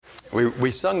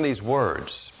we sung these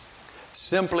words,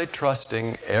 simply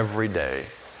trusting every day,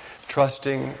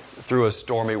 trusting through a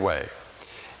stormy way.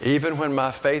 Even when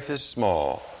my faith is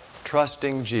small,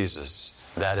 trusting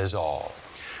Jesus, that is all.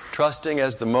 Trusting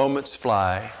as the moments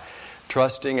fly,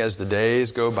 trusting as the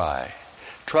days go by,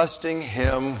 trusting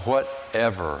Him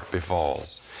whatever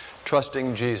befalls,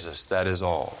 trusting Jesus, that is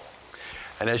all.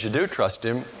 And as you do trust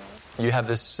Him, you have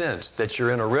this sense that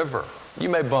you're in a river. You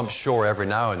may bump shore every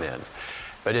now and then,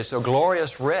 but it's a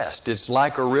glorious rest. It's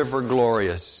like a river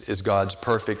glorious is God's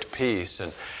perfect peace,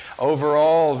 and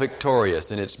overall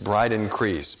victorious in its bright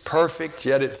increase. Perfect,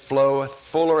 yet it floweth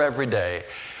fuller every day.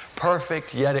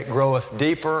 Perfect, yet it groweth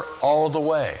deeper all the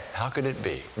way. How could it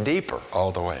be? Deeper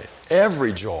all the way.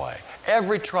 Every joy,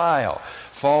 every trial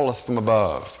falleth from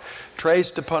above,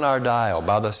 traced upon our dial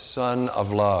by the Sun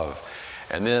of love.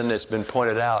 And then it's been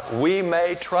pointed out, we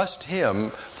may trust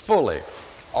Him fully.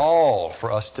 All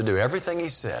for us to do, everything He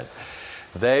said.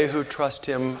 They who trust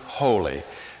Him wholly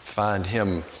find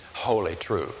Him wholly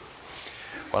true.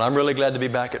 Well, I'm really glad to be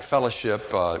back at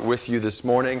fellowship with you this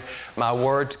morning. My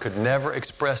words could never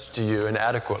express to you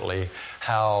inadequately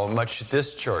how much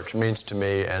this church means to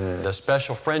me and the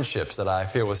special friendships that I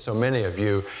feel with so many of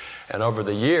you. And over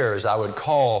the years, I would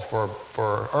call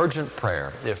for urgent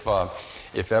prayer if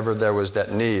ever there was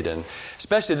that need. And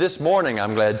especially this morning,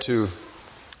 I'm glad to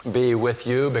be with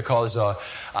you because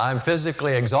I'm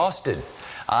physically exhausted.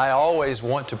 I always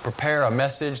want to prepare a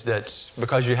message that's,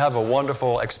 because you have a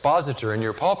wonderful expositor in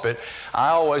your pulpit, I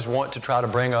always want to try to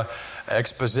bring an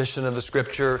exposition of the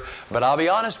Scripture. But I'll be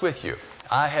honest with you,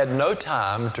 I had no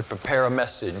time to prepare a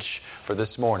message for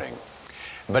this morning.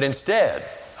 But instead,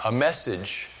 a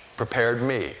message prepared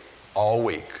me all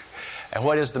week. And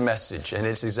what is the message? And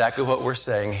it's exactly what we're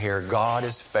saying here. God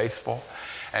is faithful,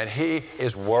 and He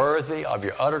is worthy of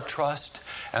your utter trust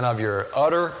and of your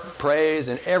utter praise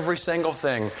in every single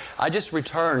thing. I just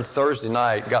returned Thursday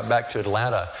night, got back to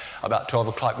Atlanta about 12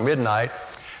 o'clock midnight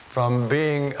from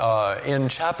being in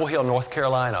Chapel Hill, North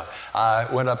Carolina. I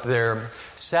went up there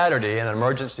Saturday in an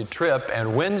emergency trip,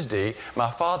 and Wednesday my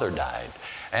father died.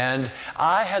 And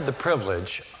I had the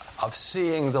privilege of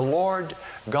seeing the Lord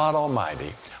God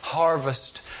Almighty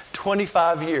harvest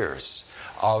 25 years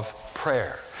of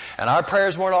prayer. And our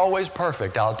prayers weren't always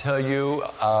perfect. I'll tell you,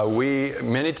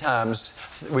 many times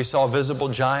we saw visible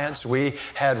giants. We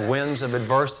had winds of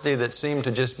adversity that seemed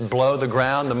to just blow the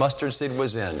ground the mustard seed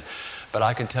was in. But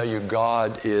I can tell you,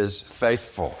 God is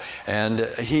faithful, and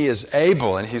He is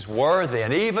able, and He's worthy.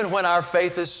 And even when our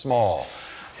faith is small,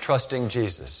 trusting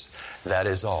Jesus, that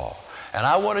is all. And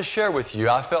I want to share with you,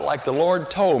 I felt like the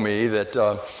Lord told me that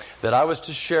I was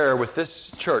to share with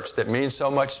this church that means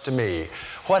so much to me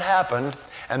what happened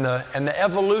and the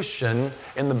evolution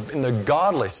in the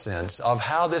godly sense of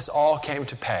how this all came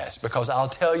to pass. Because I'll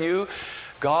tell you,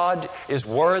 God is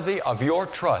worthy of your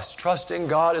trust. Trusting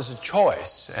God is a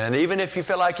choice. And even if you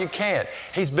feel like you can't,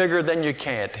 He's bigger than you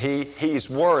can't. He's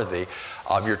worthy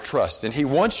of your trust, and He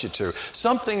wants you to.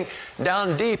 Something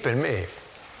down deep in me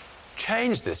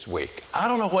changed this week. I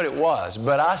don't know what it was,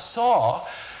 but I saw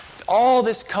all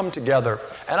this come together,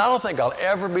 and I don't think I'll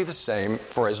ever be the same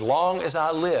for as long as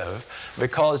I live,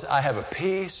 because I have a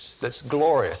peace that's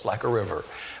glorious like a river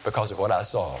because of what I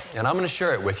saw. And I'm going to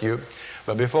share it with you.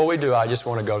 But before we do, I just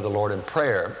want to go to the Lord in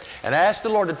prayer and ask the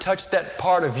Lord to touch that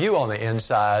part of you on the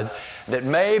inside that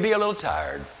may be a little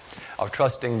tired of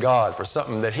trusting God for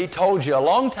something that He told you a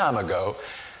long time ago,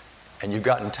 and you've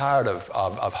gotten tired of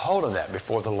holding that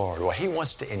before the Lord. Well, He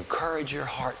wants to encourage your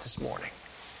heart this morning.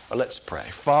 Well, let's pray.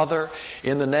 Father,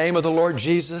 in the name of the Lord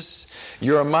Jesus,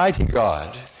 You're a mighty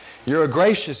God. You're a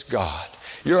gracious God.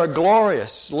 You're a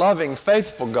glorious, loving,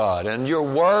 faithful God, and You're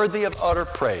worthy of utter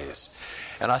praise.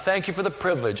 And I thank You for the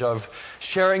privilege of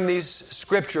sharing these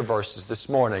scripture verses this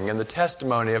morning and the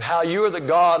testimony of how You are the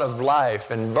God of life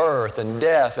and birth and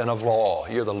death and of all.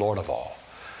 You're the Lord of all.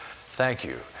 Thank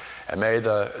You. And may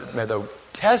the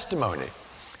testimony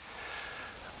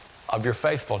of Your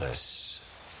faithfulness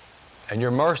and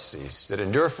Your mercies that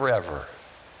endure forever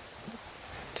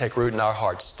take root in our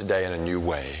hearts today in a new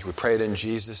way. We pray it in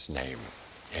Jesus' name.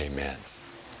 Amen.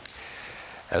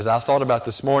 As I thought about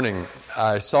this morning,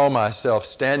 I saw myself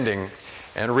standing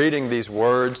and reading these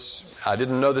words. I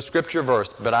didn't know the scripture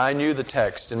verse, but I knew the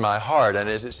text in my heart. And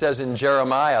as it says in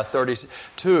Jeremiah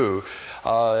 32,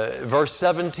 verse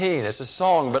 17, it's a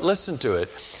song, but listen to it.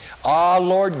 Ah,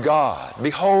 Lord God,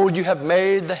 behold, You have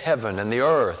made the heaven and the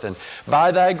earth, and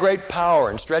by Thy great power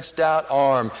and stretched out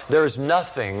arm, there is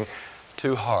nothing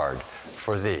too hard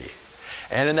for Thee.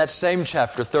 And in that same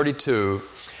chapter 32,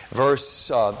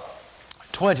 verse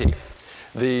 20,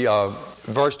 the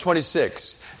verse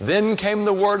 26, then came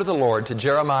the word of the Lord to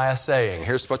Jeremiah saying,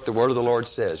 here's what the word of the Lord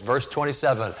says. Verse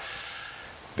 27,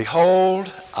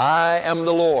 behold, I am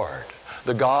the Lord,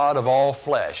 the God of all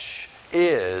flesh.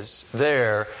 Is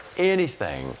there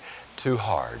anything too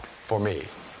hard for me?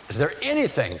 Is there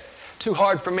anything too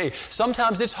hard for me?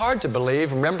 Sometimes it's hard to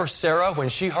believe. Remember Sarah when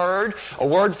she heard a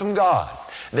word from God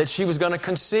that she was going to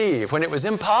conceive when it was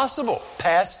impossible,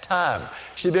 past time.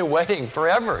 She'd been waiting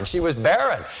forever and she was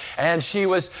barren. And she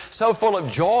was so full of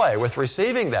joy with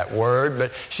receiving that word,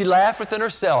 but she laughed within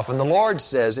herself. And the Lord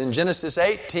says in Genesis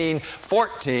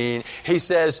 18:14, He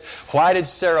says, why did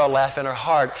Sarah laugh in her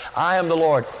heart? I am the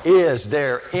Lord. Is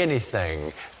there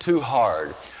anything too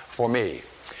hard for me?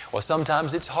 Well,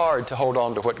 sometimes it's hard to hold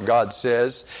on to what God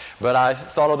says, but I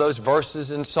thought of those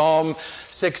verses in Psalm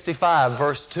 65,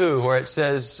 verse 2, where it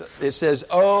says,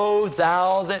 O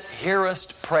thou that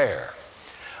hearest prayer,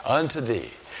 unto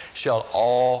thee shall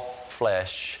all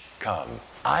flesh come.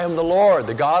 I am the Lord,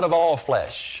 the God of all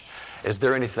flesh. Is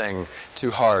there anything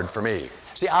too hard for me?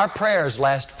 See, our prayers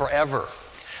last forever.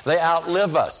 They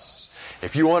outlive us.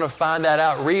 If you want to find that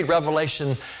out, read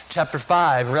Revelation chapter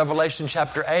 5 and Revelation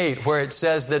chapter 8, where it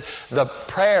says that the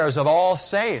prayers of all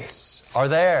saints are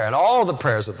there, and all the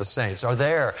prayers of the saints are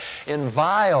there in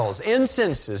vials,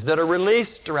 incenses that are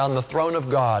released around the throne of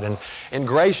God and in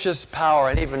gracious power,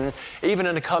 and even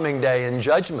in the coming day in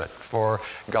judgment for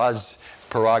God's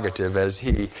prerogative as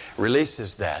He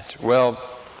releases that. Well,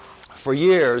 for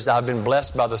years I've been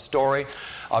blessed by the story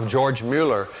of George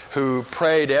Mueller, who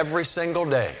prayed every single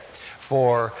day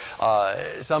for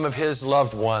some of his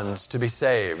loved ones to be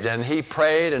saved. And he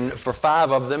prayed, and for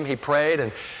 5 of them he prayed,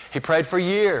 and he prayed for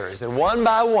years. And one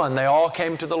by one they all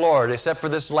came to the Lord, except for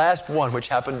this last one, which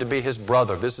happened to be his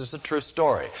brother. This is a true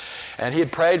story. And he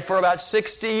had prayed for about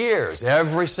 60 years,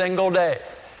 every single day,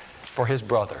 for his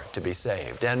brother to be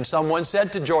saved. And someone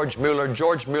said to George Mueller,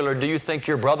 do you think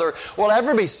your brother will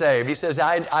ever be saved? He says,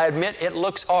 I admit it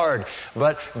looks hard,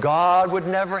 but God would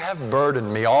never have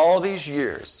burdened me all these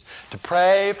years to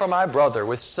pray for my brother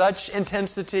with such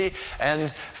intensity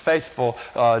and faithful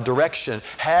direction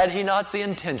had He not the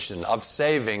intention of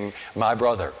saving my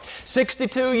brother.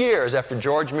 62 years after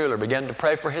George Mueller began to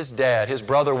pray for his dad, his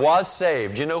brother was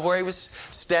saved. You know where he was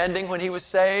standing when he was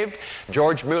saved?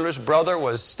 George Mueller's brother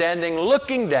was standing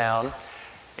looking down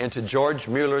into George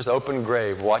Mueller's open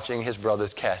grave, watching his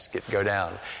brother's casket go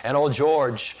down. And old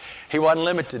George, he wasn't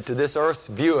limited to this earth's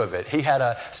view of it. He had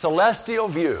a celestial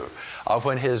view of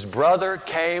when his brother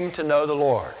came to know the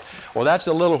Lord. Well, that's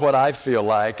a little what I feel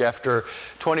like. After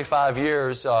 25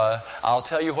 years, I'll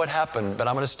tell you what happened, but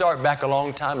I'm going to start back a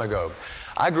long time ago.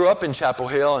 I grew up in Chapel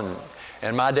Hill,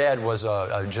 and my dad was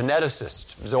a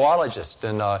geneticist, zoologist,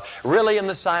 and really in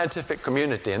the scientific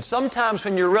community. And sometimes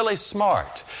when you're really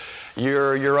smart,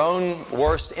 you're your own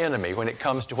worst enemy when it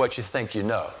comes to what you think you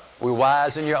know. We're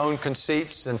wise in your own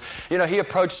conceits. And, he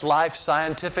approached life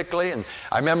scientifically. And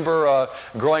I remember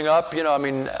growing up,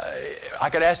 I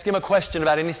could ask him a question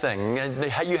about anything.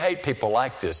 You hate people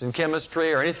like this in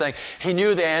chemistry or anything. He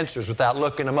knew the answers without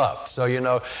looking them up. So,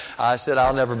 I said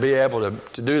I'll never be able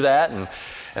to do that.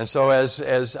 And so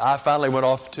as I finally went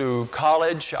off to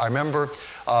college, I remember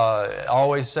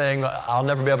always saying, I'll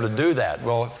never be able to do that.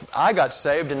 Well, I got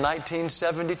saved in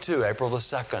 1972, April the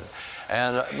 2nd.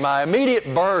 And my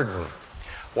immediate burden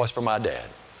was for my dad.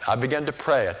 I began to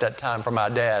pray at that time for my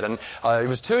dad. And it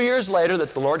was 2 years later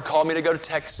that the Lord called me to go to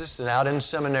Texas. And out in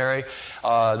seminary,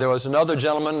 there was another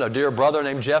gentleman, a dear brother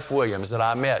named Jeff Williams that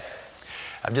I met.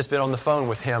 I've just been on the phone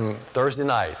with him Thursday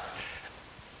night.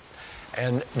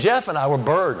 And Jeff and I were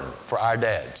burdened for our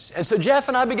dads. And so Jeff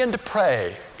and I began to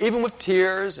pray, even with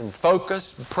tears and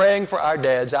focus, praying for our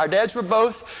dads. Our dads were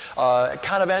both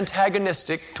kind of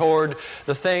antagonistic toward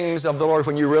the things of the Lord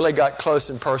when you really got close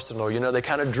and personal. They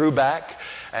kind of drew back.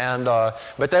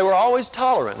 But they were always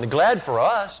tolerant and glad for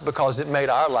us because it made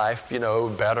our life,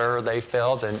 better, they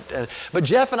felt. But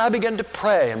Jeff and I began to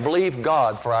pray and believe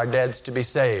God for our dads to be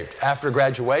saved. After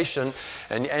graduation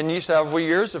and several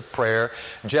years of prayer,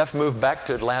 Jeff moved back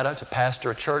to Atlanta to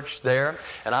pastor a church there.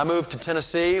 And I moved to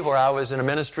Tennessee where I was in a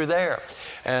ministry there.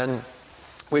 And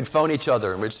we'd phone each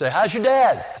other and we'd say, how's your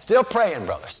dad? Still praying,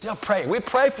 brother, still praying. We'd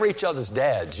pray for each other's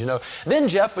dads, Then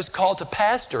Jeff was called to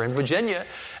pastor in Virginia,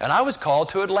 and I was called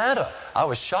to Atlanta. I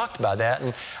was shocked by that,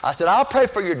 and I said, I'll pray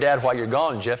for your dad while you're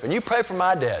gone, Jeff, and you pray for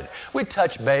my dad. We'd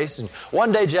touch base, and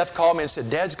one day Jeff called me and said,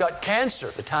 Dad's got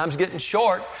cancer. The time's getting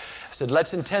short. I said,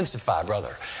 let's intensify,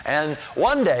 brother. And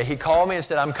one day he called me and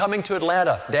said, I'm coming to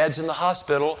Atlanta. Dad's in the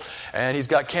hospital and he's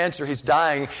got cancer. He's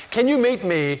dying. Can you meet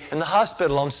me in the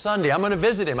hospital on Sunday? I'm going to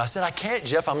visit him. I said, I can't,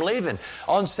 Jeff. I'm leaving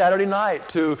on Saturday night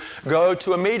to go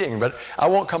to a meeting, but I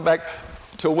won't come back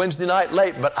till Wednesday night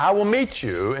late, but I will meet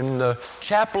you in the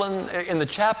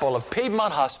chapel of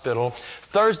Piedmont Hospital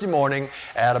Thursday morning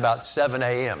at about 7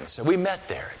 a.m. So we met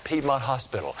there at Piedmont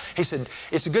Hospital. He said,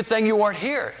 it's a good thing you weren't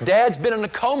here. Dad's been in a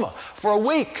coma for a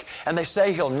week, and they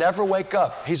say he'll never wake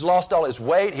up. He's lost all his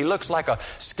weight. He looks like a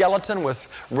skeleton with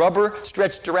rubber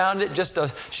stretched around it, just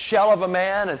a shell of a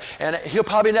man, and he'll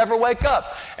probably never wake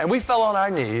up. And we fell on our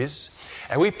knees,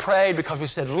 and we prayed because we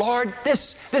said, Lord,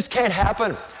 this can't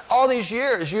happen. All these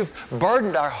years, you've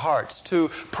burdened our hearts to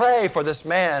pray for this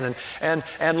man.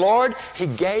 And Lord, He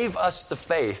gave us the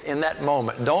faith in that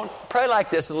moment. Don't pray like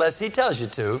this unless He tells you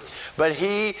to. But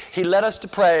He led us to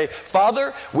pray,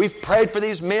 Father, we've prayed for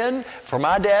these men, for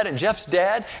my dad and Jeff's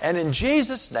dad, and in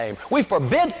Jesus' name, we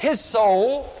forbid his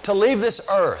soul to leave this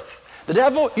earth. The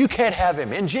devil, you can't have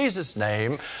him in Jesus'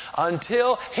 name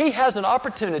until he has an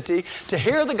opportunity to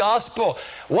hear the gospel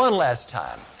one last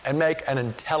time and make an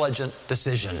intelligent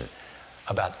decision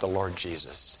about the Lord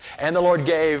Jesus. And the Lord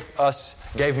gave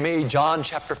me John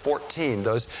chapter 14,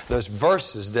 those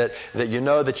verses that you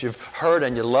know that you've heard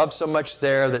and you love so much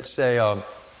there that say,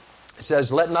 it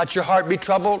says, let not your heart be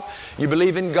troubled. You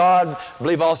believe in God,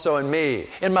 believe also in me.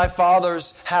 In my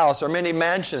Father's house are many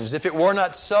mansions. If it were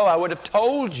not so, I would have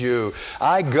told you.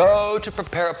 I go to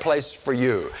prepare a place for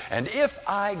you. And if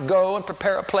I go and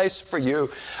prepare a place for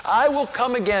you, I will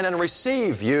come again and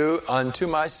receive you unto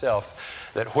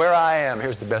myself, that where I am,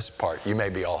 here's the best part, you may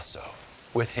be also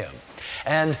with Him.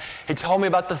 And He told me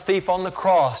about the thief on the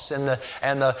cross and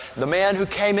the man who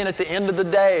came in at the end of the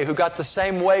day who got the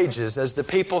same wages as the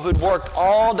people who'd worked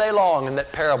all day long in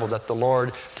that parable that the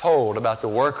Lord told about the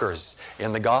workers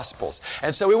in the Gospels.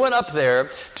 And so we went up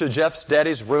there to Jeff's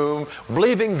daddy's room,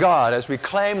 believing God as we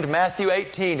claimed Matthew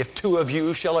 18, if two of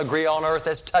you shall agree on earth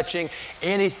as touching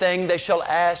anything they shall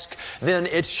ask, then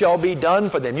it shall be done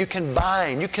for them. You can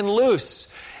bind, you can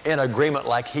loose in agreement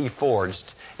like He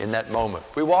forged in that moment.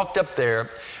 We walked up there,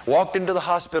 walked into the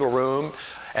hospital room,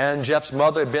 and Jeff's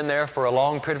mother had been there for a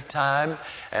long period of time,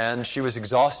 and she was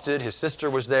exhausted. His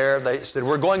sister was there. They said,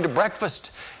 we're going to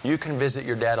breakfast. You can visit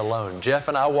your dad alone. Jeff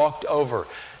and I walked over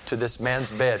to this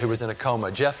man's bed who was in a coma.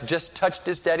 Jeff just touched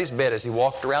his daddy's bed as he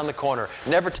walked around the corner,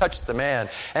 never touched the man.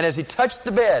 And as he touched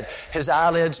the bed, his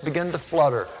eyelids began to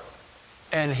flutter,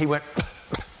 and he went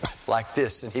like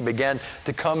this, and he began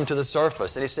to come to the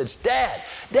surface. And he says,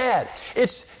 Dad,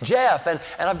 it's Jeff, and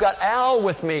I've got Al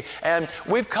with me, and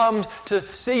we've come to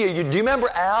see you. Do you remember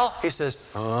Al? He says,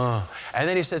 oh. And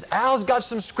then he says, Al's got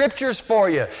some scriptures for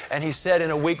you. And he said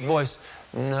in a weak voice,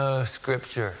 no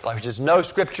scripture. Like just no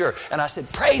scripture. And I said,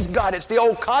 praise God, it's the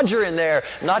old codger in there,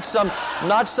 not some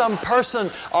person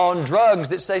on drugs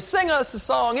that say, sing us a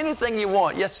song, anything you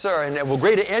want. Yes, sir. And we'll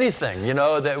agree to anything,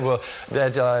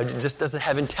 that just doesn't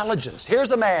have intelligence.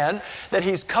 Here's a man that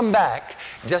he's come back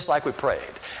just like we prayed.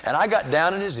 And I got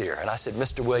down in his ear and I said,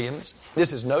 Mr. Williams,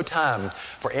 this is no time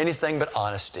for anything but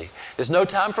honesty. There's no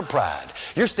time for pride.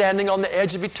 You're standing on the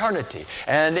edge of eternity.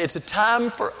 And it's a time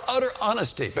for utter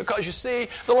honesty because you see,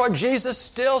 the Lord Jesus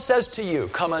still says to you,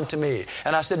 come unto me.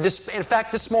 And I said, in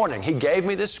fact, this morning, He gave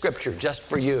me this scripture just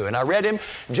for you. And I read him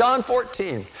John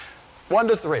 14,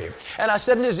 1-3. And I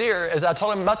said in his ear, as I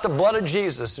told him about the blood of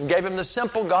Jesus, and gave him the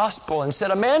simple gospel, and said,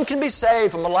 a man can be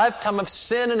saved from a lifetime of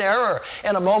sin and error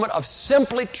in a moment of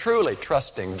simply, truly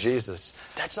trusting Jesus.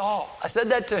 That's all. I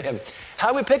said that to him. How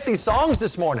do we pick these songs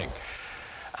this morning?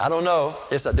 I don't know.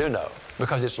 Yes, I do know.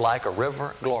 Because it's like a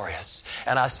river glorious.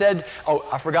 And I said,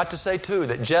 I forgot to say too,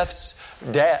 that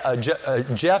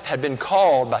Jeff had been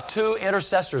called by two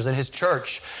intercessors in his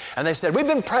church. And they said, we've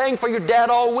been praying for your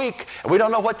dad all week. And we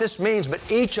don't know what this means, but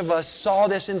each of us saw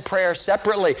this in prayer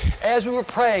separately. As we were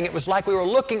praying, it was like we were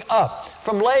looking up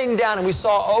from laying down, and we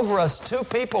saw over us two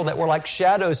people that were like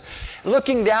shadows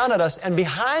looking down at us. And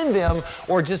behind them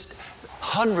were just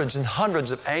hundreds and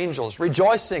hundreds of angels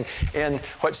rejoicing in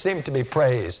what seemed to be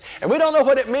praise. And we don't know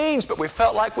what it means, but we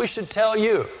felt like we should tell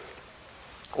you.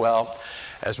 Well,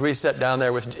 as we sat down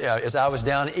there, as I was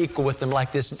down equal with them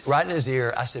like this, right in his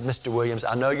ear, I said, Mr. Williams,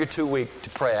 I know you're too weak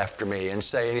to pray after me and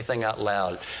say anything out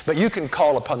loud, but you can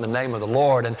call upon the name of the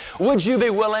Lord. And would you be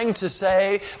willing to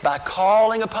say, by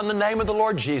calling upon the name of the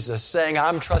Lord Jesus, saying,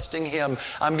 I'm trusting Him,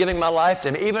 I'm giving my life to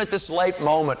Him, even at this late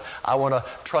moment, I want to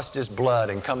trust His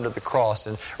blood and come to the cross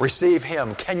and receive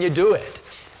Him. Can you do it?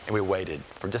 And we waited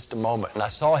for just a moment, and I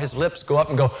saw his lips go up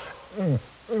and go,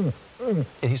 and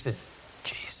he said,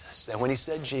 Jesus. Jesus. And when he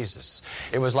said Jesus,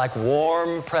 it was like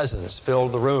warm presence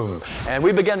filled the room. And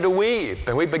we began to weep,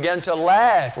 and we began to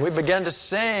laugh, and we began to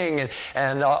sing,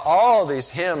 and all these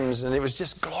hymns, and it was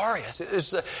just glorious.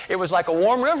 It was like a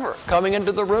warm river coming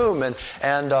into the room.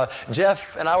 And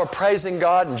Jeff and I were praising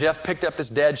God, and Jeff picked up his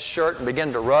dad's shirt and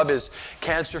began to rub his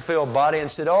cancer-filled body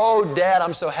and said, "Oh, Dad,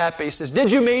 I'm so happy." He says,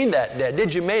 "Did you mean that, Dad?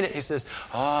 Did you mean it?" He says,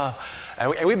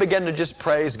 And we began to just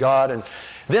praise God. And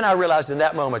then I realized in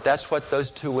that moment, that's what those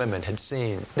two women had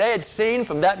seen. They had seen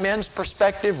from that man's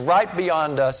perspective right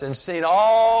beyond us and seen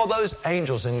all those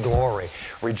angels in glory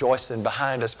rejoicing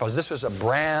behind us, because this was a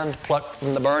brand plucked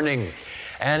from the burning.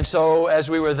 And so as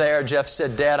we were there, Jeff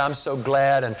said, "Dad, I'm so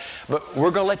glad, but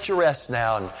we're going to let you rest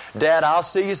now. And Dad, I'll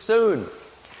see you soon."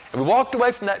 And we walked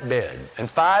away from that bed. And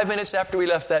 5 minutes after we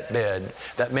left that bed,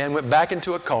 that man went back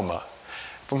into a coma,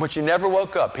 from which he never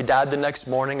woke up. He died the next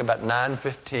morning about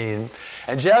 9:15.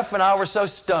 And Jeff and I were so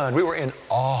stunned. We were in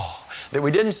awe that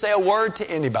we didn't say a word to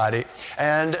anybody.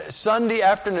 And Sunday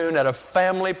afternoon at a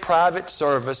family private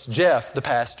service, Jeff, the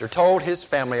pastor, told his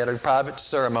family at a private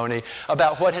ceremony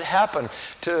about what had happened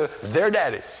to their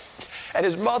daddy. And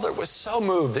his mother was so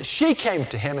moved that she came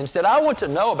to him and said, "I want to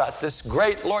know about this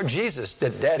great Lord Jesus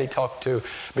that Daddy talked to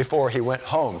before he went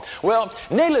home." Well,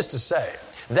 needless to say,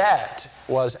 that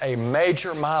was a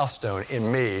major milestone in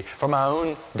me for my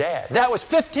own dad. That was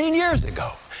 15 years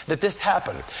ago that this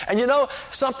happened. And you know,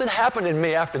 something happened in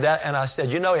me after that, and I said,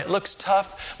 you know, it looks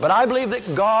tough, but I believe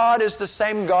that God is the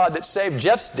same God that saved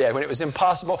Jeff's dad when it was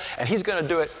impossible, and he's going to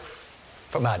do it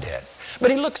for my dad. But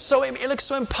it looks so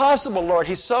impossible, Lord.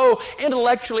 He's so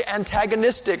intellectually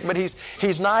antagonistic, but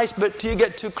he's nice, but do you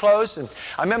get too close? And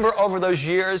I remember over those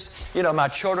years, you know, my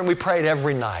children, we prayed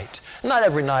every night. Not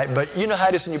every night, but you know how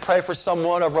it is when you pray for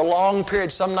someone over a long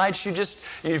period. Some nights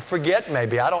you forget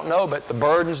maybe, I don't know, but the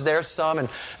burden's there some. And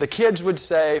the kids would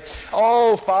say,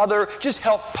 "Oh, Father, just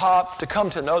help Pop to come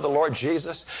to know the Lord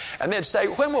Jesus." And they'd say,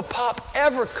 "When will Pop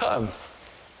ever come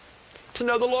to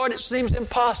know the Lord? It seems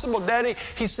impossible, Daddy.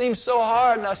 He seems so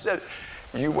hard." And I said,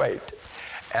 "You wait."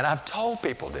 And I've told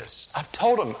people this. I've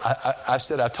told them, I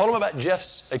told them about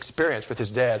Jeff's experience with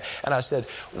his dad. And I said,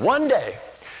 one day,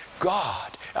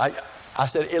 God, I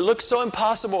said, it looks so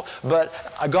impossible, but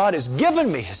God has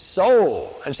given me his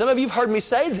soul. And some of you have heard me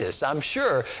say this, I'm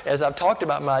sure, as I've talked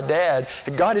about my dad.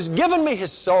 God has given me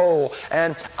his soul,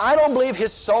 and I don't believe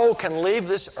his soul can leave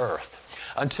this earth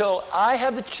until I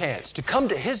have the chance to come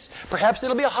to his, perhaps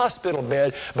it'll be a hospital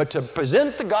bed, but to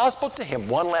present the gospel to him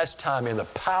one last time in the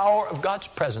power of God's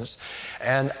presence.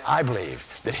 And I believe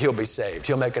that he'll be saved.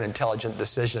 He'll make an intelligent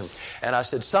decision. And I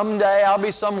said, someday I'll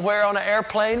be somewhere on an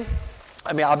airplane.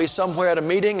 I'll be somewhere at a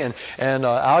meeting, and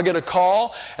I'll get a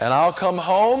call, and I'll come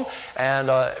home and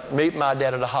meet my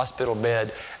dad at a hospital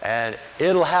bed, and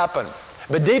it'll happen.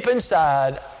 But deep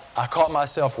inside, I caught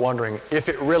myself wondering if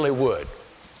it really would.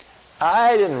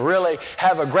 I didn't really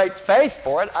have a great faith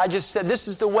for it. I just said, this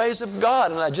is the ways of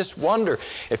God, and I just wonder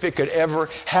if it could ever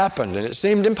happen. And it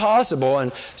seemed impossible.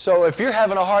 And so if you're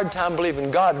having a hard time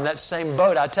believing God in that same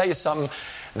boat, I tell you something,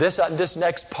 this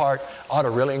next part ought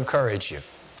to really encourage you.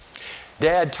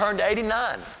 Dad turned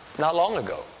 89 not long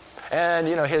ago. And,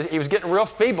 you know, he was getting real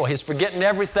feeble. He's forgetting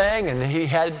everything, and he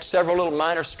had several little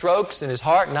minor strokes in his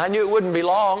heart, and I knew it wouldn't be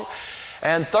long.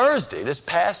 And this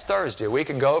past Thursday, a week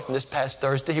ago from this past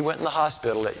Thursday, he went in the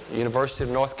hospital at University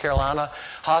of North Carolina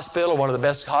Hospital, one of the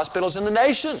best hospitals in the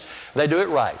nation. They do it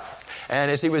right. And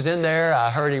as he was in there,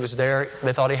 I heard he was there.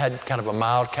 They thought he had kind of a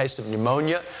mild case of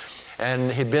pneumonia.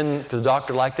 And he'd been to the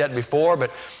doctor like that before,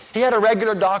 but he had a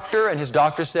regular doctor, and his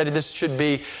doctor said this should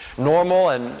be normal.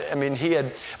 And I mean,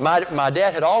 my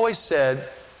dad had always said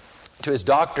to his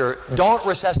doctor, don't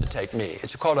resuscitate me.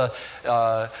 It's called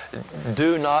a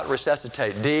do not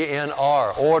resuscitate,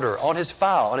 DNR, order, on his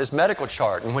file, on his medical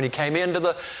chart. And when he came into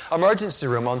the emergency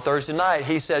room on Thursday night,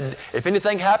 he said, if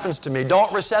anything happens to me,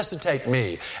 don't resuscitate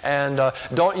me. And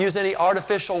don't use any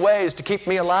artificial ways to keep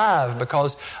me alive,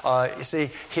 because, you see,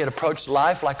 he had approached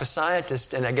life like a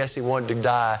scientist, and I guess he wanted to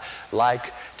die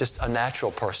like just a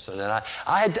natural person. And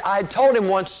I had told him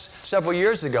once, several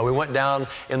years ago, we went down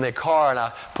in the car, and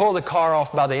I pulled the car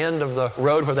off by the end of the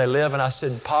road where they live, and I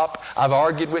said, Pop, I've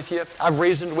argued with you, I've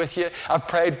reasoned with you, I've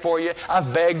prayed for you,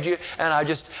 I've begged you, and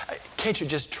can't you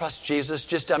just trust Jesus?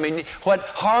 What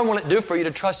harm will it do for you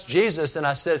to trust Jesus? And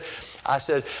I said,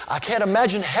 I can't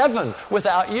imagine heaven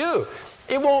without you.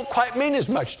 It won't quite mean as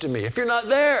much to me if you're not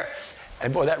there.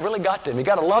 And boy, that really got to him. He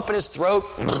got a lump in his throat,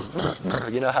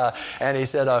 you know how, and he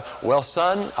said, well,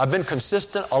 son, I've been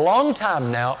consistent a long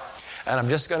time now, and I'm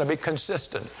just going to be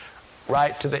consistent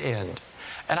right to the end.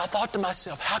 And I thought to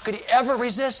myself, how could he ever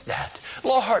resist that?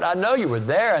 Lord, I know you were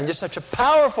there, and just such a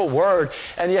powerful word,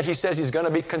 and yet he says he's going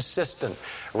to be consistent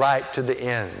right to the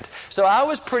end. So I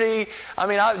was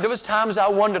there was times I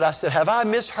wondered, I said, have I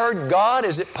misheard God?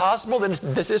 Is it possible that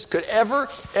this could ever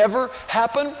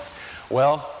happen?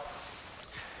 Well,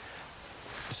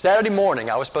 Saturday morning,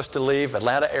 I was supposed to leave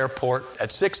Atlanta Airport at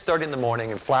 6:30 in the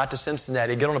morning and fly to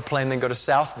Cincinnati, get on a plane, then go to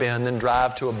South Bend, then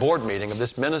drive to a board meeting of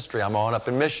this ministry I'm on up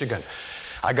in Michigan.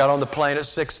 I got on the plane at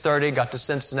 6:30, got to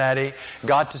Cincinnati,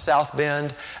 got to South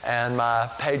Bend, and my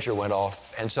pager went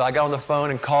off. And so I got on the phone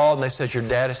and called, and they said, your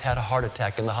dad has had a heart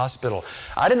attack in the hospital.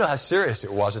 I didn't know how serious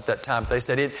it was at that time. But they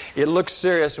said, it looks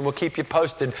serious, and we'll keep you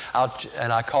posted.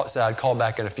 And I said I'd call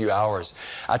back in a few hours.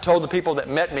 I told the people that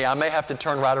met me I may have to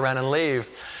turn right around and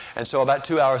leave. And so about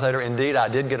 2 hours later, indeed, I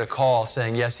did get a call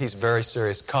saying, yes, he's very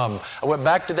serious. Come. I went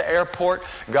back to the airport,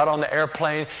 got on the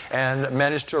airplane, and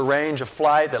managed to arrange a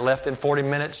flight that left in 40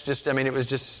 minutes.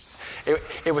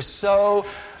 It was so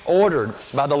ordered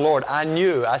by the Lord. I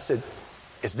knew. I said,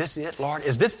 is this it, Lord?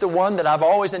 Is this the one that I've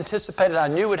always anticipated I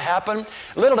knew would happen?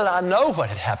 Little did I know what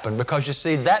had happened, because you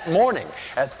see, that morning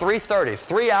at 3:30,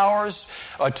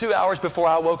 2 hours before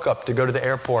I woke up to go to the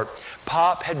airport,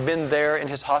 Pop had been there in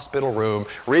his hospital room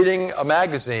reading a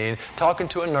magazine, talking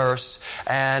to a nurse,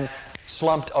 and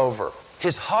slumped over.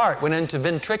 His heart went into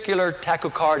ventricular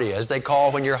tachycardia, as they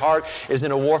call when your heart is in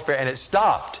a warfare, and it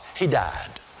stopped. He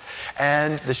died.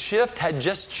 And the shift had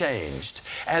just changed,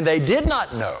 and they did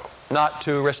not know not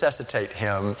to resuscitate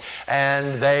him.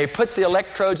 And they put the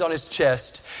electrodes on his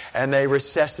chest, and they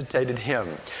resuscitated him.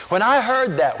 When I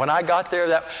heard that, when I got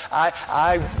there,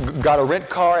 I got a rent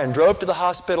car and drove to the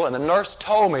hospital, and the nurse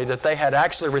told me that they had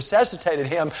actually resuscitated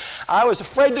him. I was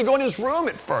afraid to go in his room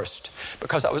at first,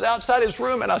 because I was outside his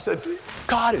room, and I said,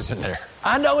 God is in there.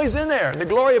 I know he's in there, the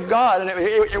glory of God. And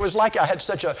it was like I had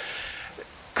such a,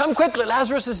 come quickly,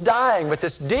 Lazarus is dying, with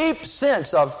this deep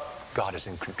sense of, God is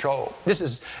in control. This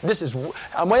is.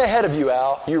 I'm way ahead of you,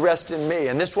 Al. You rest in me.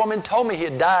 And this woman told me he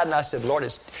had died, and I said, Lord,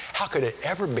 how could it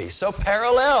ever be so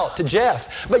parallel to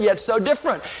Jeff, but yet so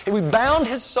different? We bound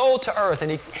his soul to earth,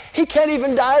 and he can't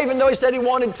even die, even though he said he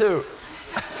wanted to.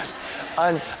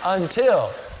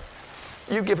 Until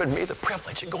you've given me the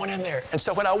privilege of going in there. And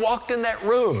so when I walked in that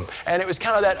room, and it was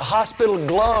kind of that hospital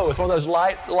glow with one of those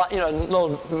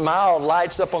little mild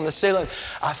lights up on the ceiling,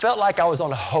 I felt like I was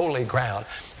on holy ground.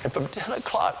 And from 10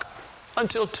 o'clock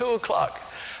until 2 o'clock,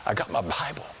 I got my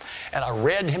Bible. And I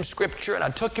read him Scripture, and I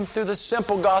took him through the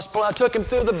simple gospel. I took him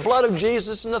through the blood of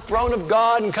Jesus and the throne of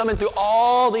God, and coming through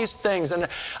all these things. And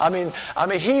I mean,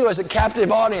 he was a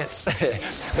captive audience.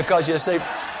 Because you see,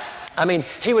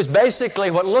 he was basically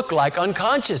what looked like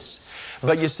unconscious.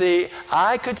 But you see,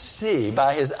 I could see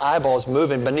by his eyeballs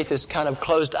moving beneath his kind of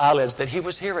closed eyelids that he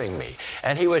was hearing me.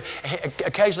 And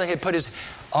occasionally he'd put his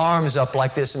arms up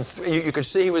like this, and you could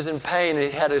see he was in pain, and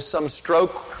he had some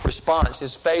stroke response.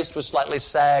 His face was slightly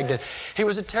sagged, and he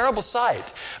was a terrible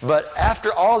sight. But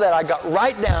after all that, I got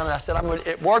right down, and I said,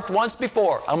 it worked once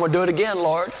before. I'm going to do it again,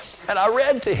 Lord. And I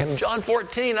read to him John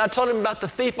 14. I told him about the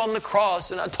thief on the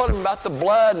cross, and I told him about the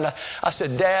blood. And I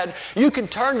said, Dad, you can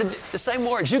turn to the same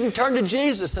words. You can turn to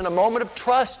Jesus in a moment of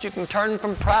trust. You can turn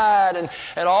from pride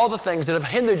and all the things that have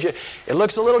hindered you. It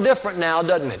looks a little different now,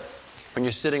 doesn't it? When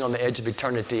you're sitting on the edge of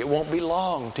eternity, it won't be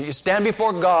long till you stand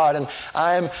before God, and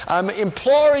I'm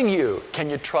imploring you, can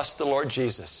you trust the Lord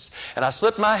Jesus? And I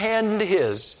slipped my hand into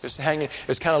his. It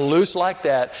was kind of loose like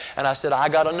that, and I said, I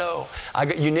got to know.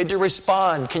 You need to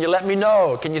respond. Can you let me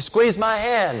know? Can you squeeze my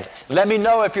hand? Let me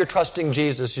know if you're trusting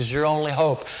Jesus is your only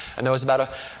hope. And there was about a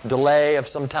delay of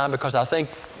some time, because I think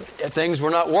things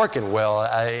were not working well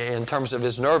in terms of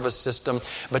his nervous system.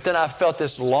 But then I felt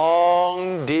this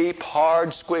long, deep,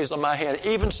 hard squeeze on my hand,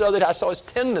 even so that I saw his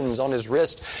tendons on his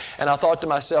wrist. And I thought to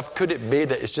myself, could it be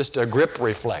that it's just a grip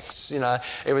reflex?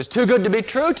 It was too good to be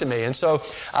true to me. And so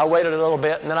I waited a little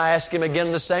bit, and then I asked him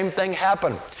again. The same thing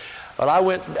happened. But I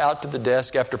went out to the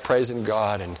desk after praising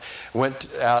God, and went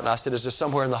out, and I said, is there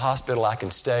somewhere in the hospital I can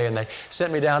stay? And they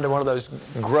sent me down to one of those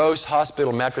gross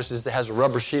hospital mattresses that has a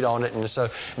rubber sheet on it, and so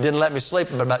didn't let me sleep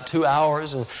for about 2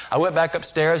 hours. And I went back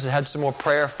upstairs and had some more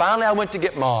prayer. Finally, I went to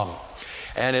get Mom.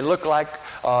 And it looked like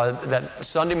that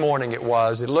Sunday morning it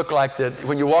looked like that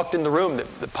when you walked in the room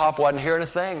that Pop wasn't hearing a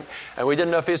thing. And we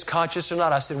didn't know if he was conscious or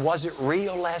not. I said, was it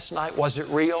real last night? Was it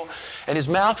real? And his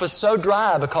mouth was so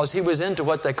dry because he was into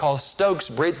what they call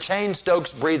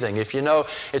Cheyne-Stokes breathing. If you know,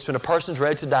 it's when a person's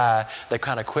ready to die, they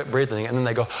kind of quit breathing, and then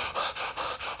they go,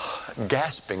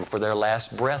 gasping for their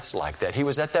last breaths like that. He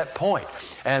was at that point.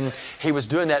 And he was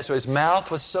doing that, so his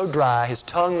mouth was so dry, his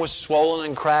tongue was swollen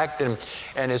and cracked, and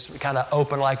is kind of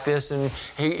open like this. And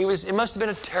it must have been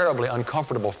a terribly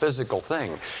uncomfortable physical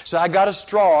thing. So I got a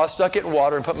straw, stuck it in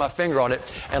water, and put my finger on it,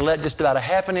 and let just about a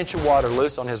half an inch of water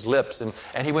loose on his lips.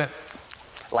 And he went,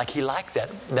 like he liked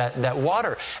that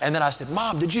water. And then I said,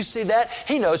 Mom, did you see that?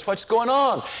 He knows what's going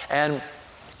on. And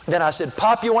then I said,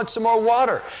 Pop, you want some more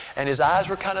water? And his eyes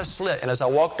were kind of slit. And as I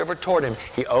walked over toward him,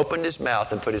 he opened his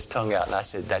mouth and put his tongue out. And I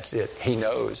said, that's it. He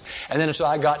knows. And then so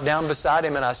I got down beside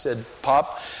him and I said,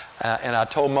 Pop, and I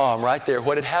told Mom right there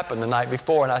what had happened the night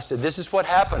before. And I said, this is what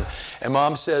happened. And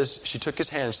Mom says, she took his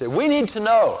hand and said, we need to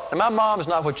know. And my mom is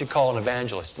not what you call an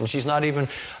evangelist. And she's not even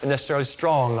necessarily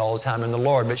strong all the time in the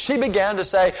Lord. But she began to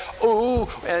say, ooh,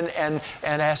 and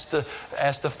asked the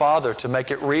Father to make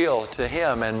it real to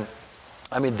him. And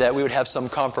I mean, that we would have some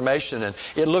confirmation. And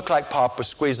it looked like Pop was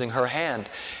squeezing her hand.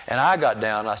 And I got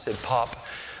down and I said, Pop,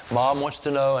 Mom wants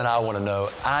to know and I want to know.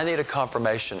 I need a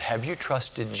confirmation. Have you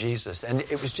trusted Jesus? And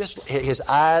it was just, his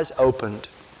eyes opened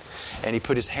and he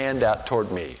put his hand out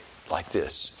toward me like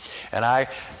this. And I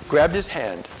grabbed his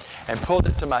hand and pulled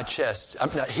it to my chest.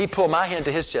 He pulled my hand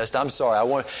to his chest. I'm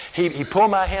sorry. He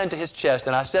pulled my hand to his chest,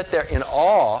 and I sat there in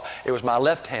awe. It was my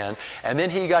left hand. And then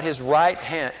he got his right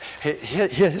hand,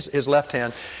 his left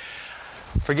hand.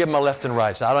 Forgive my left and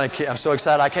right. So I'm so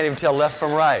excited I can't even tell left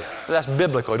from right. That's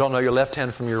biblical. You don't know your left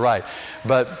hand from your right.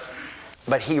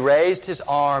 But he raised his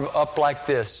arm up like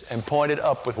this and pointed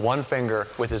up with one finger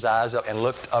with his eyes up and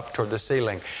looked up toward the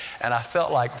ceiling. And I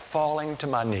felt like falling to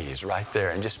my knees right there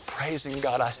and just praising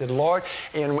God. I said, Lord,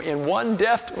 in one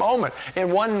deft moment,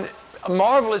 in one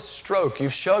marvelous stroke,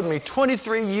 you've showed me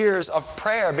 23 years of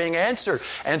prayer being answered.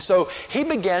 And so he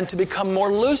began to become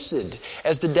more lucid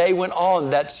as the day went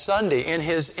on that Sunday in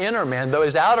his inner man. Though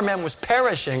his outer man was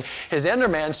perishing, his inner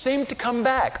man seemed to come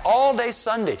back all day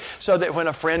Sunday, so that when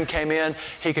a friend came in,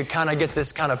 he could kind of get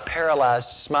this kind of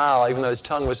paralyzed smile, even though his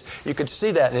tongue was, you could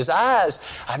see that. And his eyes,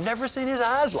 I've never seen his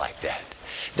eyes like that.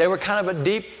 They were kind of a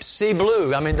deep sea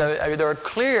blue. I mean, they were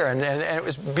clear, and it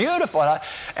was beautiful.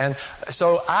 And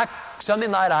so Sunday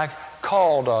night, I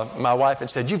called my wife and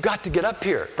said, you've got to get up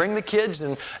here. Bring the kids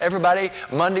and everybody.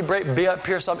 Monday break, be up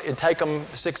here. It'd take them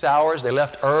 6 hours. They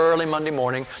left early Monday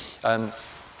morning.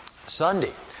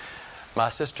 Sunday, my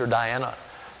sister Diana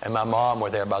and my mom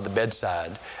were there by the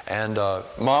bedside, and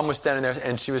Mom was standing there,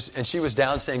 and she was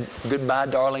down saying, "Goodbye,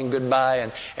 darling, goodbye."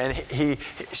 And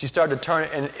she started to turn,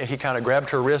 and he kind of grabbed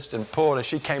her wrist and pulled, and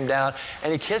she came down,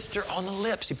 and he kissed her on the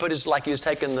lips. He put his, like he was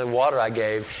taking the water I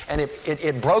gave, and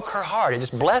it broke her heart. It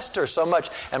just blessed her so much.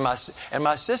 And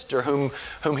my sister, whom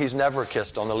he's never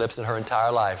kissed on the lips in her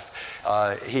entire life,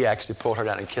 he actually pulled her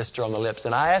down and kissed her on the lips.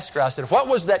 And I asked her, I said, "What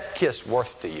was that kiss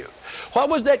worth to you? What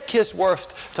was that kiss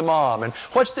worth to Mom? And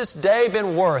what's this day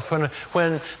been worth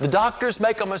when the doctors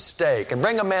make a mistake and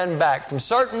bring a man back from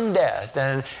certain death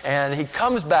and he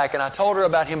comes back?" And I told her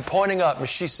about him pointing up, and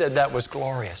she said that was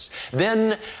glorious.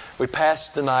 Then we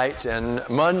passed the night, and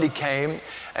Monday came,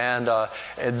 and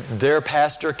their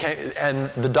pastor came, and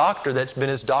the doctor that's been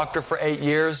his doctor for 8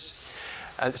 years.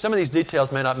 Some of these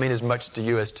details may not mean as much to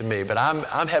you as to me, but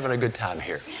I'm having a good time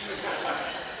here.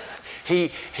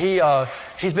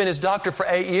 He's been his doctor for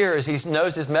 8 years. He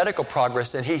knows his medical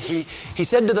progress. And he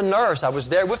said to the nurse, I was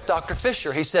there with Dr.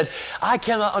 Fisher, he said, "I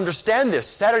cannot understand this.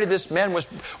 Saturday this man was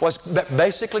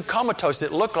basically comatose,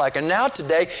 it looked like. And now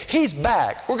today he's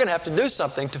back. We're going to have to do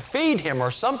something to feed him or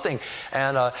something."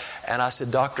 And I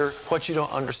said, "Doctor, what you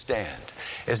don't understand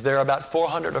is there are about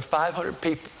 400 or 500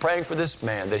 people praying for this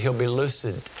man, that he'll be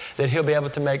lucid, that he'll be able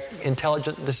to make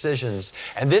intelligent decisions.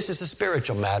 And this is a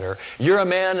spiritual matter. You're a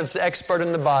man that's an expert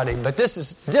in the body, but this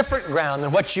is different ground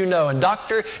than what you know. And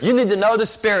doctor, you need to know the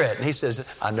Spirit." And he says,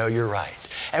 "I know you're right."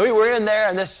 And we were in there,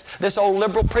 and this old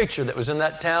liberal preacher that was in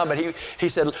that town, but he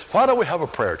said, "Why don't we have a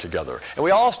prayer together?" And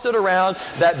we all stood around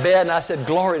that bed, and I said,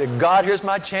 "Glory to God, here's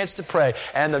my chance to pray."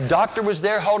 And the doctor was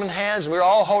there holding hands, and we were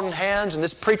all holding hands, and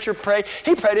this preacher prayed.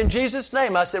 He prayed in Jesus'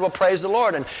 name. I said, "Well, praise the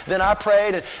Lord." And then I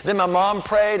prayed, and then my mom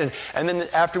prayed, and then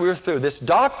after we were through, this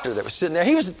doctor that was sitting there,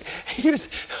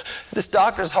 this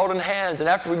doctor is holding hands, and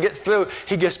after we get through,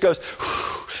 he just goes,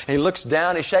 whew, and he looks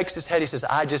down, he shakes his head, he says,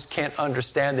 "I just can't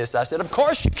understand this." I said, "Of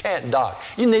course you can't, Doc.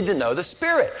 You need to know the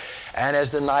Spirit." And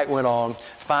as the night went on,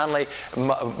 finally,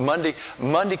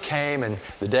 Monday came, and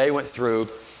the day went through.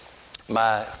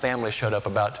 My family showed up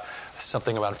about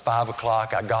something around 5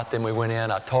 o'clock. I got them, we went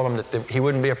in. I told him that he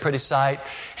wouldn't be a pretty sight.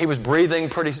 He was breathing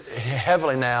pretty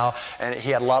heavily now, and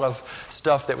he had a lot of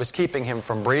stuff that was keeping him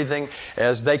from breathing.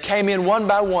 As they came in one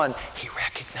by one, he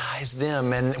recognized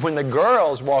them. And when the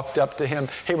girls walked up to him,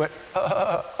 he went,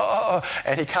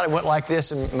 and he kind of went like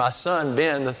this. And my son,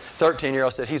 Ben, the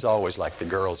 13-year-old, said, he's always like the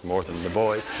girls more than the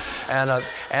boys. And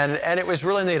it was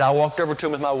really neat. I walked over to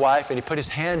him with my wife, and he put his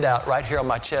hand out right here on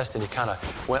my chest, and he kind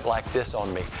of went like this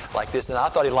on me, like this. And I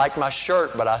thought he liked my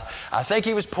shirt, but I think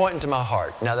he was pointing to my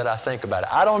heart, now that I think about it.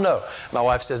 I don't know. My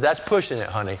wife says, that's pushing it,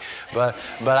 honey. But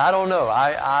I don't know.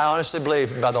 I honestly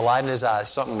believe by the light in his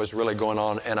eyes, something was really going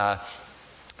on,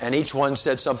 and each one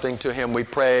said something to him. We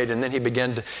prayed, and then he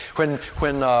began to, when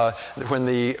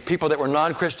the people that were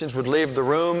non-Christians would leave the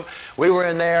room, we were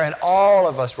in there, and all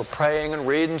of us were praying and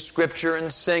reading Scripture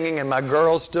and singing, and my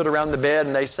girls stood around the bed,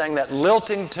 and they sang that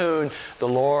lilting tune, "The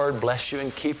Lord bless you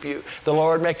and keep you. The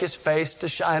Lord make His face to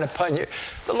shine upon you.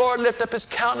 The Lord lift up His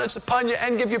countenance upon you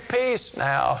and give you peace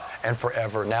now and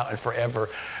forever, now and forever."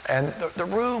 And the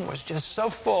room was just so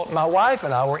full. My wife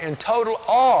and I were in total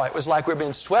awe. It was like we were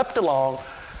being swept along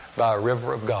by a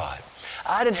river of God.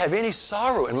 I didn't have any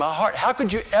sorrow in my heart. How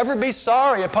could you ever be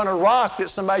sorry upon a rock that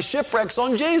somebody shipwrecks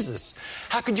on Jesus?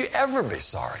 How could you ever be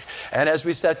sorry? And as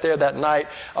we sat there that night,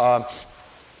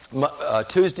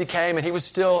 Tuesday came, and he was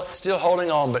still holding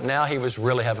on, but now he was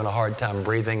really having a hard time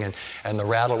breathing, and the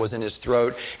rattle was in his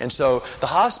throat. And so the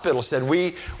hospital said,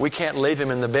 we can't leave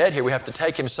him in the bed here. We have to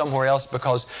take him somewhere else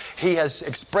because he has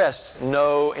expressed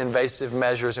no invasive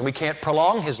measures, and we can't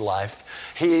prolong his life.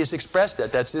 He has expressed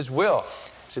that. That's his will.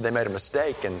 See, they made a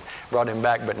mistake and brought him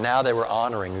back, but now they were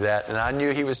honoring that. And I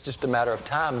knew he was just a matter of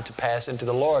time to pass into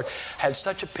the Lord. Had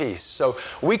such a peace. So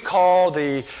we called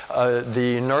the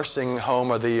nursing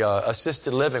home or the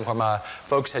assisted living where my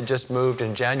folks had just moved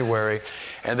in January,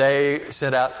 and they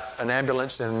sent out an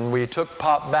ambulance, and we took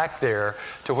Pop back there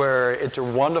to where it's a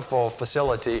wonderful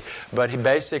facility, but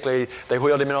they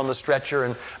wheeled him in on the stretcher,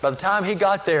 and by the time he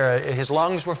got there, his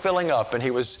lungs were filling up, and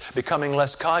he was becoming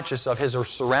less conscious of his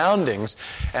surroundings,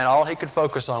 and all he could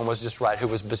focus on was just who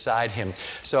was beside him.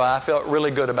 So I felt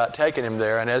really good about taking him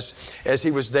there, and as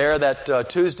he was there that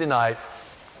Tuesday night,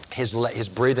 his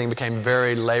breathing became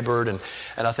very labored, and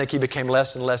I think he became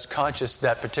less and less conscious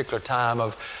that particular time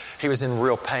he was in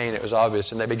real pain, it was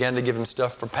obvious, and they began to give him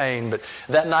stuff for pain. But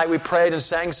that night we prayed and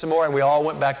sang some more, and we all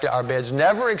went back to our beds,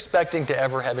 never expecting to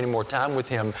ever have any more time with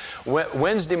him.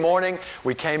 Wednesday morning,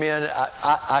 we came in,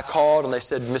 I called, and they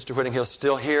said, Mr. Whitting Hill's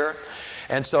still here.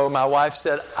 And so my wife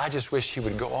said, I just wish he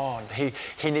would go on.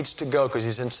 He needs to go because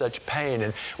he's in such pain.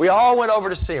 And we all went over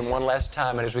to see him one last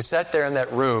time. And as we sat there in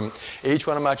that room, each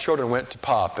one of my children went to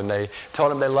Pop, and they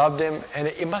told him they loved him. And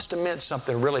it must have meant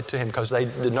something really to him because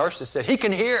the nurses said, he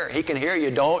can hear.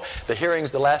 You don't. The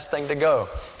hearing's the last thing to go.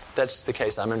 If that's the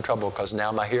case, I'm in trouble because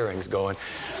now my hearing's going.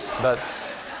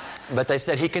 But they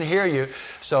said, he can hear you,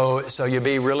 so you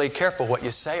be really careful what you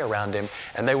say around him.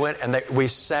 And they went, and we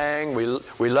sang,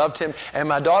 we loved him. And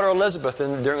my daughter Elizabeth,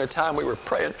 during the time we were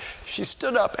praying, she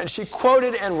stood up and she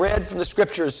quoted and read from the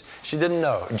Scriptures she didn't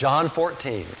know, John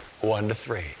 14,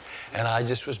 1-3. And I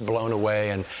just was blown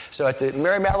away. And so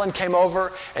Mary Madeline came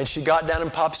over, and she got down in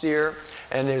Pop's ear,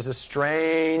 and there's a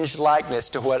strange likeness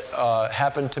to what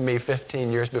happened to me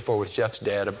 15 years before with Jeff's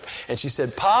dad. And she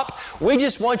said, Pop, we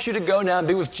just want you to go now and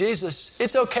be with Jesus.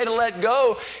 It's okay to let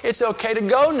go. It's okay to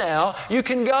go now. You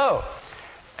can go.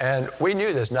 And we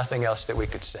knew there's nothing else that we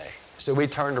could say. So we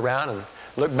turned around and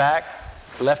looked back,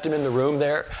 left him in the room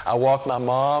there. I walked my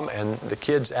mom and the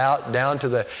kids out down to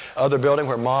the other building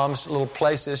where Mom's little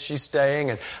place is she's staying.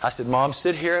 And I said, Mom,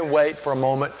 sit here and wait for a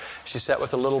moment. She sat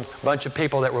with a little bunch of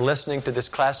people that were listening to this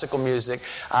classical music.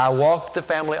 I walked the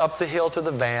family up the hill to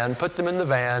the van, put them in the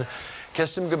van,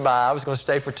 kissed them goodbye. I was going to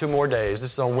stay for 2 more days.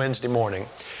 This is on Wednesday morning.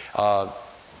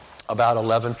 About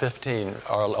 11:15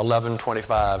 or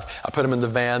 11:25. I put them in the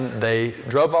van. They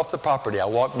drove off the property. I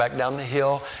walked back down the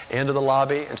hill into the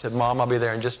lobby and said, Mom, I'll be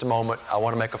there in just a moment. I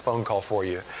want to make a phone call for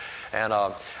you. And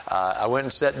I went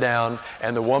and sat down,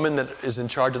 and the woman that is in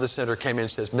charge of the center came in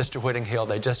and says, Mr. Whitting Hill,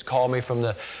 they just called me from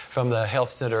the health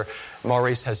center.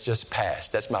 Maurice has just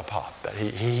passed. That's my pop.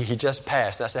 He just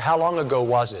passed. And I said, how long ago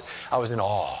was it? I was in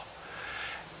awe.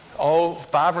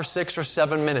 5 or 6 or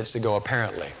 7 minutes ago,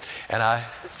 apparently. And I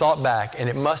thought back, and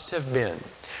it must have been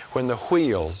when the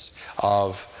wheels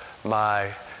of my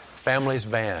family's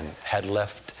van had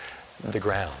left the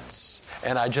grounds.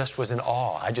 And I just was in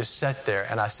awe. I just sat there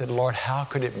and I said, Lord, how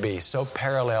could it be so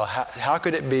parallel? How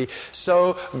could it be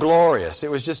so glorious?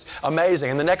 It was just amazing.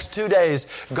 And the next 2 days,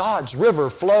 God's river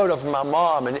flowed over my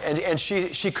mom, and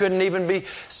she couldn't even be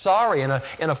sorry in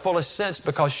a fullest sense,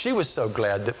 because she was so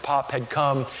glad that Pop had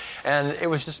come. And it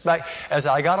was just back as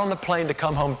I got on the plane to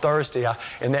come home Thursday,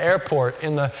 in the airport,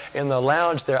 in the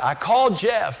lounge there, I called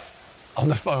Jeff on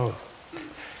the phone.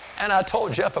 And I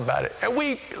told Jeff about it. And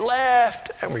we laughed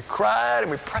and we cried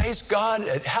and we praised God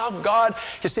at how God,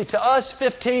 you see, to us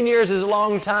 15 years is a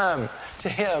long time. To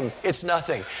Him, it's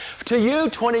nothing. To you,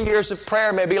 20 years of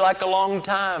prayer may be like a long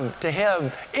time. To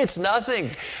Him, it's nothing,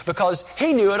 because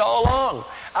He knew it all along.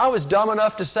 I was dumb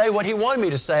enough to say what He wanted me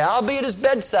to say. I'll be at His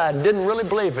bedside, and didn't really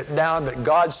believe it. Now that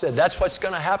God said, that's what's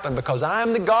going to happen, because I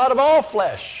am the God of all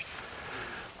flesh.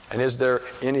 And is there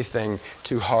anything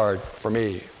too hard for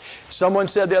me? Someone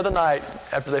said the other night,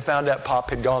 after they found out Pop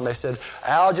had gone, they said,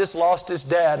 Al just lost his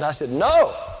dad. And I said,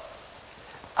 no,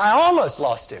 I almost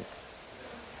lost him.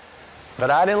 But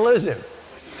I didn't lose him.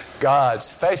 God's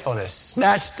faithfulness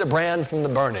snatched the brand from the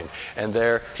burning, and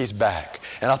there He's back.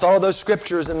 And I thought of those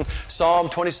scriptures in Psalm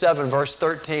 27, verse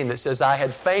 13, that says, I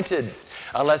had fainted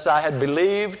unless I had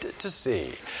believed to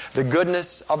see the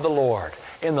goodness of the Lord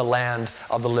in the land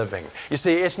of the living. You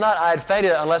see, it's not I had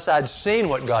fainted unless I had seen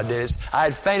what God did. It's I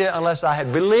had fainted unless I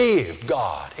had believed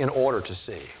God in order to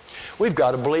see. We've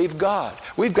got to believe God.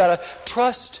 We've got to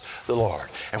trust the Lord.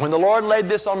 And when the Lord laid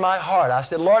this on my heart, I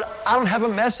said, Lord, I don't have a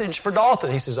message for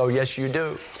Dalton. He says, oh, yes, you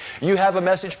do. You have a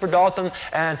message for Dalton,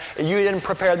 and you didn't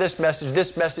prepare this message.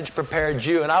 This message prepared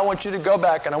you. And I want you to go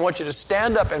back, and I want you to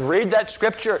stand up and read that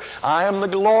scripture. I am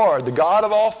the Lord, the God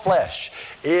of all flesh.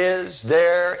 Is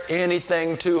there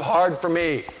anything too hard for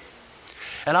me?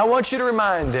 And I want you to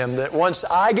remind them that once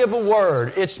I give a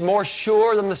word, it's more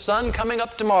sure than the sun coming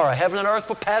up tomorrow. Heaven and earth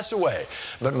will pass away,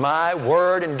 but my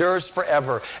word endures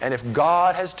forever. And if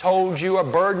God has told you or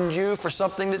burdened you for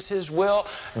something that's His will,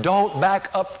 don't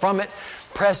back up from it.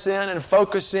 Press in and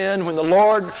focus in. When the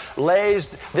Lord lays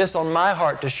this on my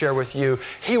heart to share with you,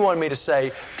 He wanted me to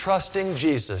say, trusting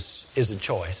Jesus is a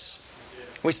choice.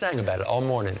 We sang about it all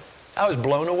morning. I was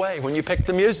blown away when you picked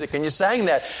the music and you sang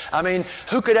that. I mean,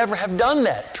 who could ever have done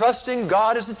that? Trusting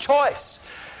God is a choice.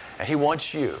 And He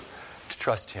wants you to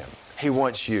trust Him. He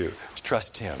wants you to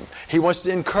trust Him. He wants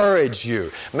to encourage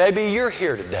you. Maybe you're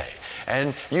here today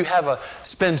and you have a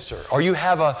Spencer, or you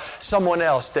have someone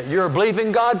else that you're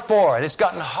believing God for, and it's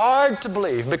gotten hard to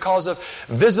believe because of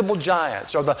visible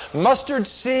giants, or the mustard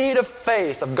seed of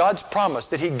faith of God's promise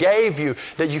that He gave you,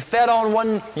 that you fed on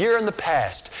 1 year in the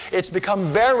past. It's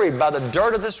become buried by the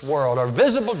dirt of this world, or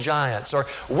visible giants, or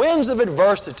winds of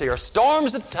adversity, or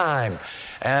storms of time.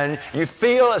 And you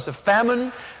feel as a famine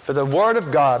for the Word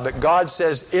of God, but God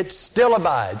says it still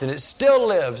abides and it still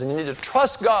lives, and you need to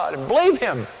trust God and believe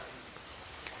Him.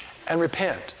 And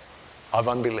repent of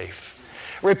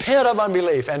unbelief. Repent of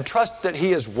unbelief and trust that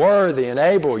He is worthy and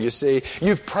able. You see,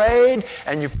 you've prayed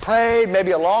and you've prayed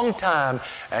maybe a long time,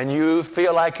 and you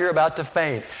feel like you're about to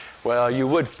faint. Well, you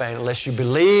would faint unless you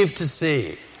believe to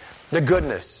see the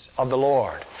goodness of the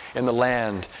Lord in the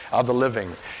land of the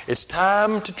living. It's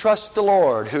time to trust the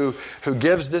Lord who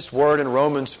gives this word in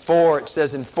Romans 4. It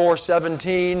says in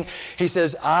 4:17, He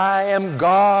says, I am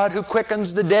God who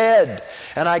quickens the dead,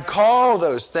 and I call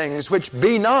those things which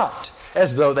be not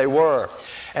as though they were.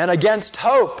 And against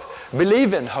hope,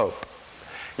 believe in hope.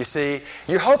 You see,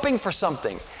 you're hoping for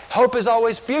something. Hope is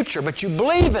always future, but you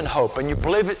believe in hope, and you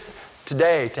believe it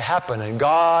today to happen. And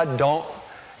God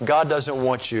doesn't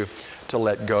want you to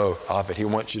let go of it. He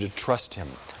wants you to trust Him.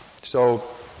 So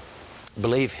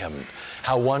believe Him.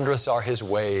 How wondrous are His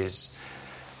ways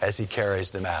as He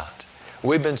carries them out.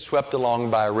 We've been swept along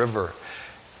by a river.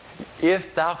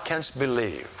 If thou canst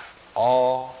believe,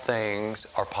 all things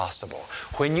are possible.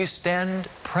 When you stand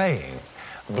praying,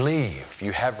 believe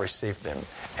you have received them,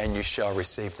 and you shall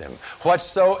receive them.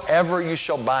 Whatsoever you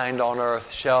shall bind on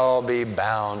earth shall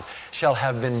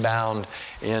have been bound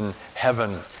in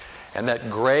heaven. And that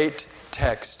great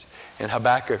text in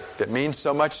Habakkuk that means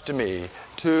so much to me,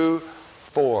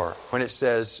 2:4, when it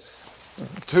says,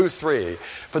 2:3,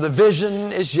 for the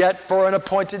vision is yet for an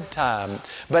appointed time,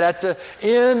 but at the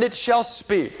end it shall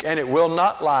speak, and it will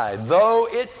not lie. Though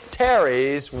it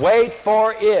tarries, wait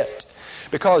for it,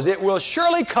 because it will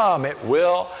surely come. It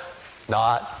will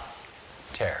not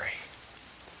tarry.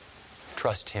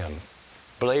 Trust Him.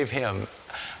 Believe Him.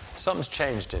 Something's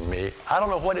changed in me. I don't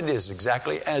know what it is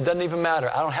exactly, and it doesn't even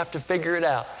matter. I don't have to figure it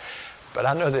out. But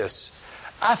I know this.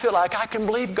 I feel like I can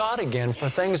believe God again for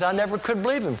things I never could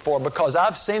believe Him for, because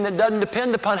I've seen that it doesn't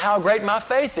depend upon how great my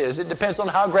faith is. It depends on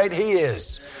how great He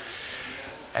is.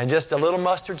 and just a little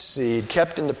mustard seed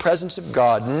kept in the presence of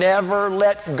God. Never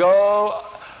let go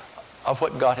of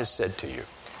what God has said to you.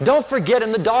 Don't forget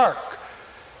in the dark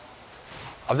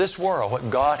of this world what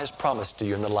God has promised to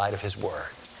you in the light of His Word.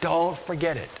 Don't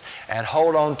forget it, and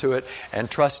hold on to it and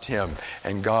trust Him,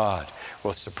 and God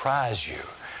will surprise you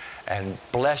and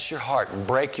bless your heart and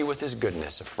break you with His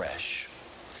goodness afresh.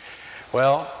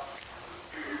 Well,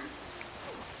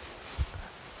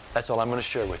 that's all I'm going to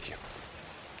share with you.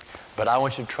 But I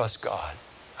want you to trust God.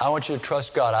 I want you to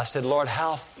trust God. I said, Lord,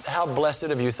 how blessed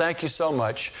of you. Thank you so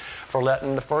much for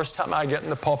letting the first time I get in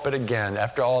the pulpit again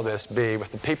after all this be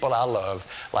with the people I love,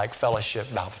 like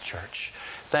Fellowship Bible Church.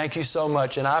 Thank you so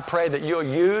much. And I pray that you'll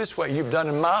use what you've done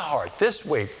in my heart this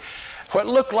week. What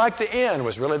looked like the end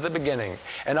was really the beginning.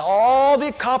 And all the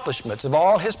accomplishments of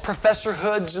all his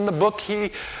professorhoods and the book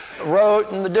he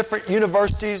wrote and the different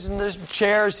universities and the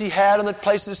chairs he had and the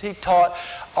places he taught,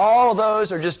 all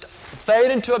those are just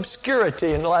fade into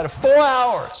obscurity in the light of 4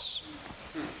 hours.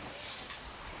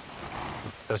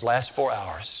 Those last 4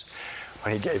 hours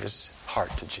when he gave his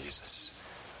heart to Jesus.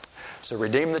 So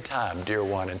redeem the time, dear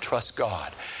one, and trust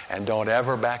God. And don't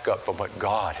ever back up from what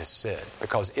God has said,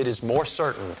 because it is more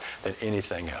certain than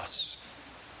anything else.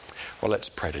 Well, let's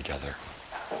pray together.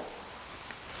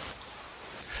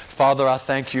 Father, I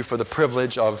thank you for the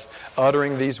privilege of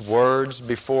uttering these words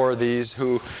before these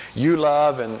who you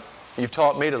love and you've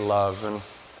taught me to love, and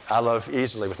I love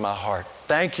easily with my heart.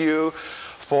 Thank you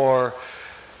for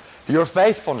your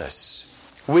faithfulness.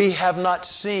 We have not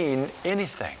seen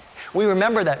anything. We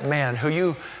remember that man who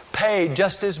you paid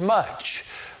just as much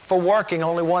for working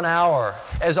only 1 hour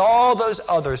as all those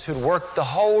others who'd worked the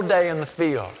whole day in the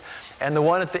field. And the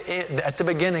one at the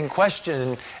beginning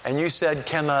questioned, and you said,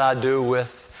 "Cannot I do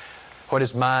with what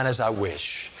is mine as I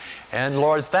wish?" And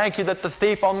Lord, thank you that the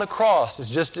thief on the cross is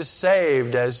just as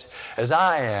saved as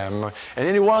I am. And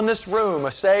anyone in this room,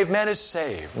 a saved man is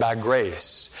saved by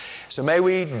grace. So may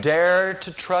we dare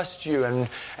to trust you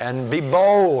and be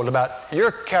bold about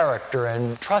your character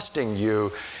and trusting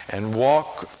you and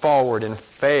walk forward in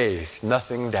faith,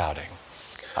 nothing doubting.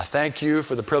 I thank you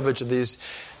for the privilege of these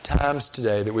times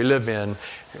today that we live in,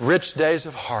 rich days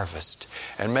of harvest,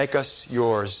 and make us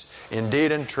yours in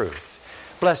deed and truth.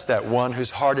 Bless that one whose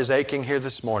heart is aching here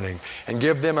this morning, and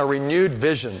give them a renewed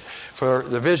vision for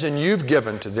the vision you've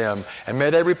given to them. And may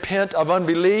they repent of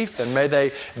unbelief, and may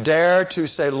they dare to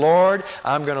say, Lord,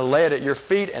 I'm going to lay it at your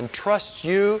feet and trust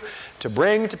you to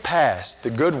bring to pass the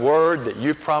good word that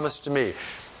you've promised to me.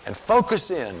 And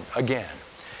focus in again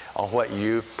on what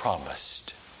you've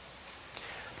promised.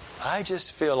 I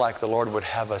just feel like the Lord would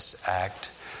have us act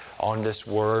on this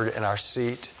word in our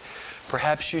seat.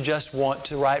 Perhaps you just want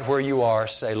to, right where you are,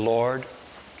 say, Lord,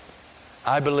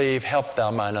 I believe, help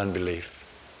thou mine unbelief.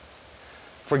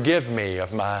 Forgive me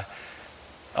of my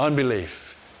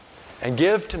unbelief, and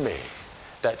give to me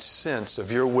that sense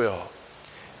of your will,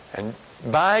 and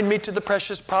bind me to the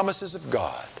precious promises of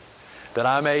God, that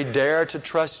I may dare to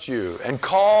trust you and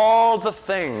call the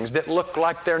things that look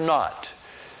like they're not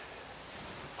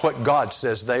what God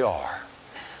says they are,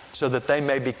 so that they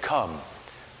may become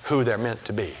who they're meant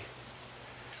to be.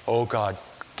 Oh God,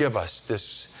 give us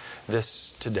this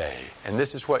today. And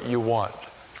this is what you want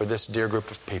for this dear group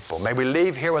of people. May we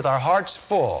leave here with our hearts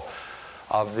full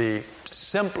of the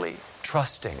simply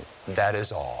trusting that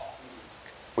is all.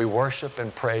 We worship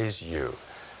and praise you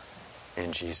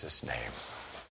in Jesus' name.